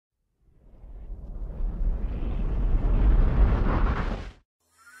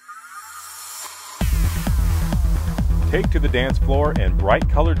take to the dance floor in bright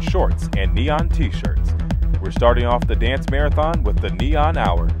colored shorts and neon t-shirts. We're starting off the dance marathon with the Neon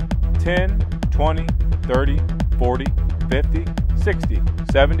Hour. 10, 20, 30, 40, 50, 60,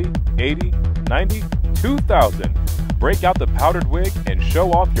 70, 80, 90, 2,000. Break out the powdered wig and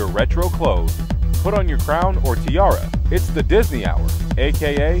show off your retro clothes. Put on your crown or tiara. It's the Disney Hour,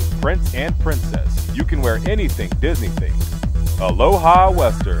 aka Prince and Princess. You can wear anything Disney themed. Aloha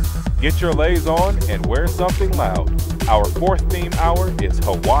Western. Get your lays on and wear something loud. Our fourth theme hour is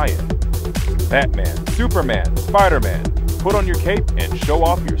Hawaiian. Batman, Superman, Spiderman. Put on your cape and show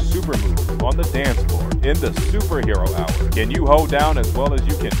off your super move on the dance floor in the Superhero Hour. Can you hoe down as well as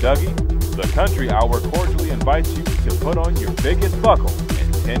you can dougie? The Country Hour cordially invites you to put on your biggest buckle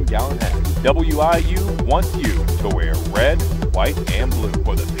and 10-gallon hat. WIU wants you to wear red, white, and blue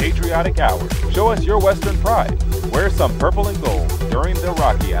for the Patriotic Hour. Show us your Western pride. Wear some purple and gold during the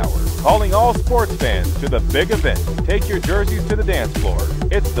Rocky Hour. Calling all sports fans to the big event. Take your jerseys to the dance floor.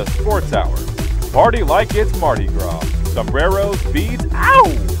 It's the Sports Hour. Party like it's Mardi Gras. Sombreros, beads,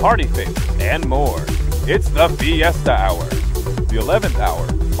 ow! Party favors, and more. It's the Fiesta Hour. The 11th hour,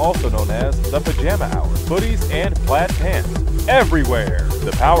 also known as the Pajama Hour. Hoodies and plaid pants everywhere.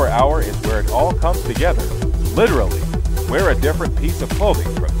 The Power Hour is where it all comes together. Literally, wear a different piece of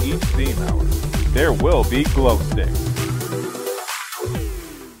clothing from each theme hour. There will be glow sticks,